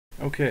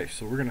Okay,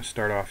 so we're going to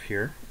start off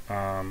here.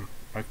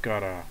 I've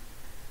got a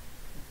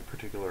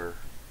particular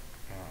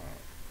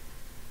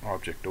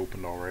object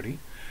opened already,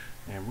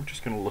 and we're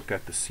just going to look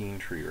at the scene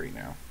tree right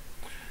now.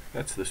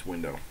 That's this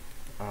window.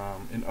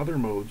 In other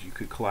modes, you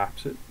could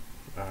collapse it.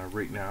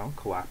 Right now,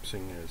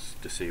 collapsing is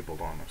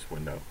disabled on this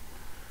window.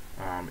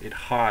 It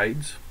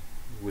hides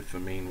with the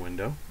main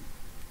window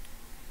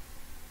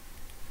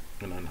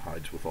and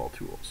unhides with all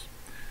tools.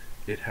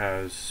 It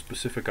has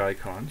specific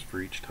icons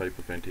for each type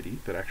of entity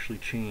that actually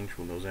change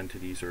when those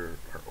entities are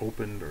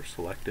opened or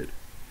selected.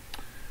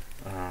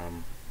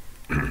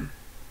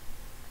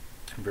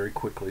 Very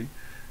quickly,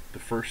 the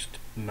first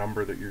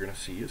number that you're going to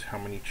see is how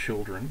many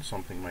children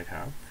something might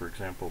have. For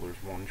example,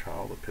 there's one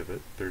child, a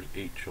pivot. There's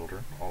 8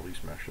 children, all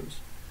these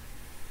meshes.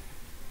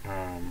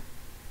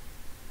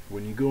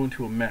 When you go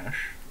into a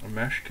mesh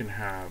can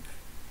have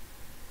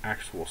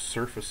actual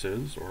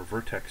surfaces or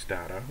vertex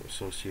data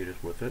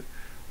associated with it,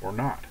 or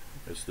not,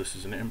 as this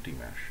is an empty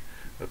mesh.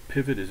 A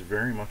pivot is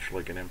very much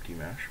like an empty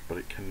mesh, but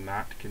it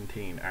cannot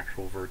contain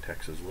actual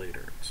vertexes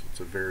later. It's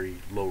a very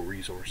low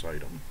resource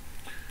item.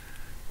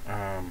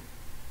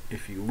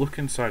 If you look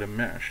inside a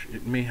mesh,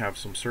 it may have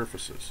some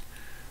surfaces.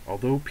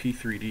 Although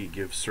P3D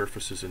gives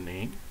surfaces a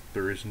name,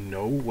 there is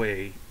no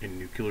way in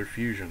nuclear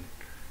fusion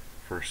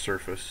for a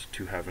surface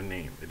to have a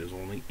name. It is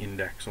only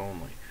index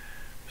only.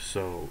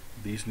 So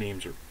these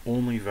names are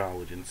only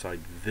valid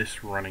inside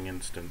this running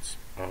instance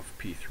of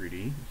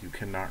P3D. You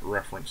cannot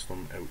reference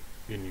them out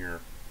in your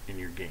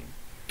game.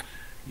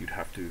 You'd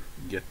have to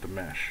get the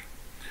mesh.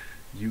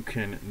 You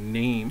can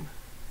name,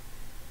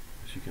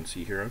 as you can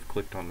see here, I've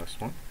clicked on this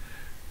one.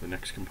 The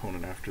next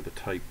component after the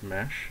type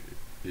mesh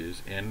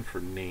is N for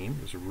name,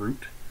 is a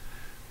root.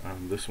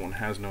 This one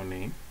has no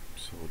name,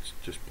 so it's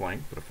just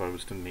blank, but if I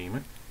was to name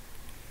it,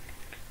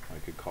 I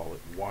could call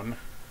it 1.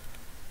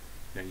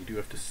 Now you do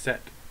have to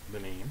set the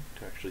name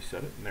to actually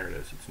set it, and there it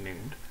is, it's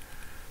named.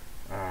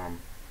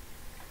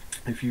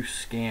 If you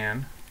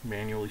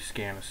manually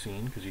scan a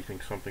scene because you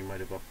think something might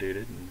have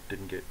updated and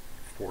didn't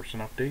force an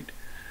update,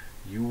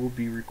 you will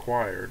be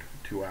required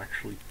to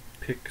actually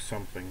pick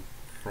something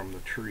from the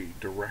tree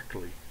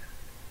directly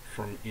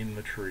from in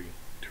the tree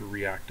to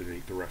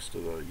reactivate the rest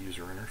of the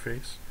user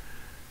interface.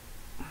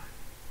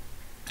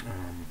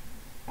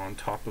 On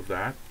top of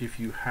that, if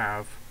you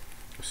have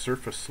a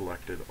surface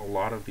selected, a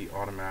lot of the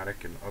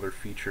automatic and other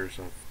features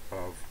of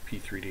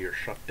P3D are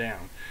shut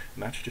down,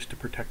 and that's just to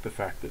protect the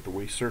fact that the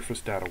way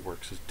surface data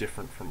works is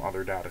different from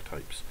other data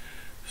types.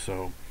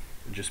 So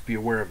just be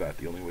aware of that.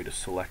 The only way to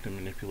select and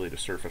manipulate a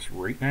surface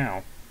right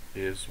now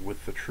is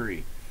with the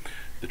tree.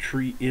 The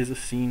tree is a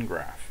scene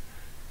graph.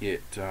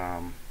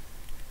 The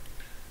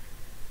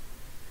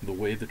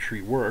way the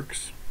tree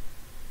works,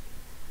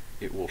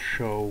 it will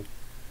show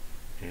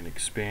and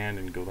expand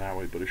and go that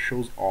way, but it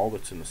shows all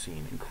that's in the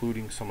scene,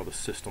 including some of the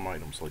system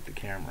items like the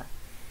camera.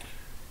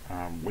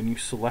 When you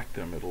select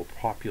them, it'll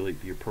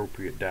populate the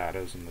appropriate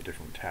data in the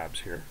different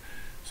tabs here.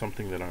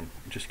 Something that I'm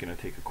just going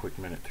to take a quick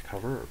minute to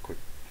cover, or a quick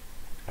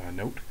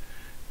note.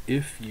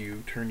 If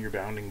you turn your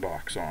bounding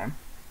box on,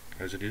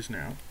 as it is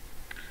now,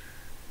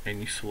 and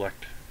you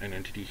select an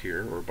entity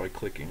here, or by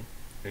clicking,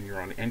 and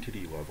you're on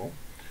entity level,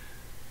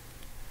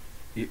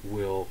 it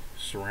will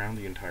surround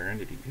the entire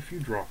entity. If you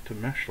drop to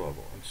mesh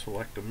level and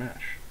select a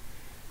mesh,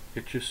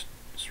 it just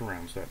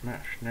surrounds that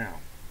mesh.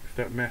 Now, if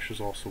that mesh is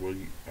also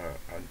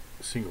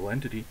a single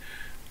entity,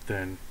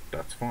 then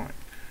that's fine.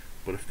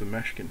 But if the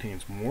mesh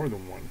contains more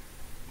than one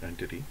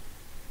entity,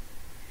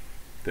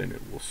 then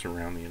it will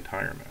surround the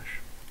entire mesh.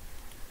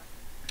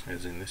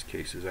 As in this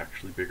case is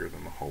actually bigger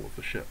than the hull of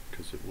the ship,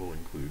 because it will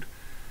include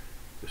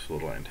this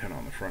little antenna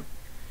on the front.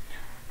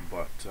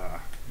 But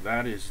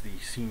that is the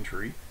scene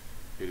tree.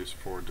 It is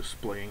for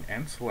displaying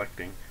and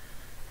selecting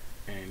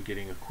and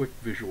getting a quick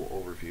visual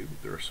overview.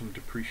 There are some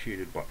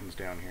depreciated buttons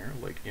down here,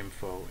 like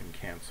info and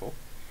cancel.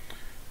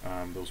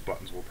 Those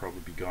buttons will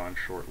probably be gone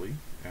shortly.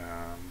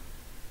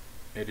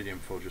 Edit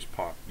info just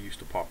used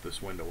to pop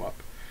this window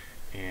up,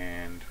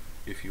 and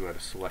if you had a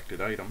selected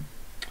item,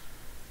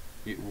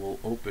 it will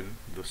open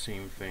the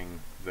same thing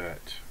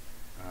that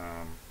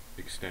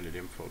extended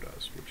info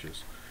does, which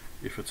is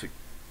if it's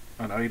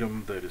an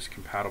item that is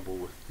compatible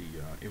with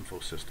the info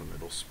system,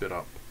 it'll spit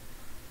up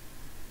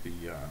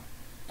the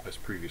as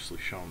previously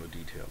shown, the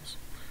details.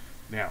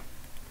 Now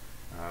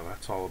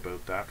that's all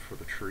about that for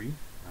the tree.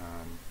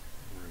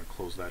 We're going to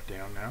close that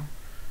down now,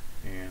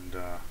 and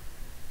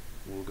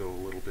we'll go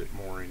a little bit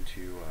more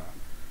into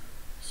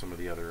some of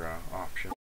the other options.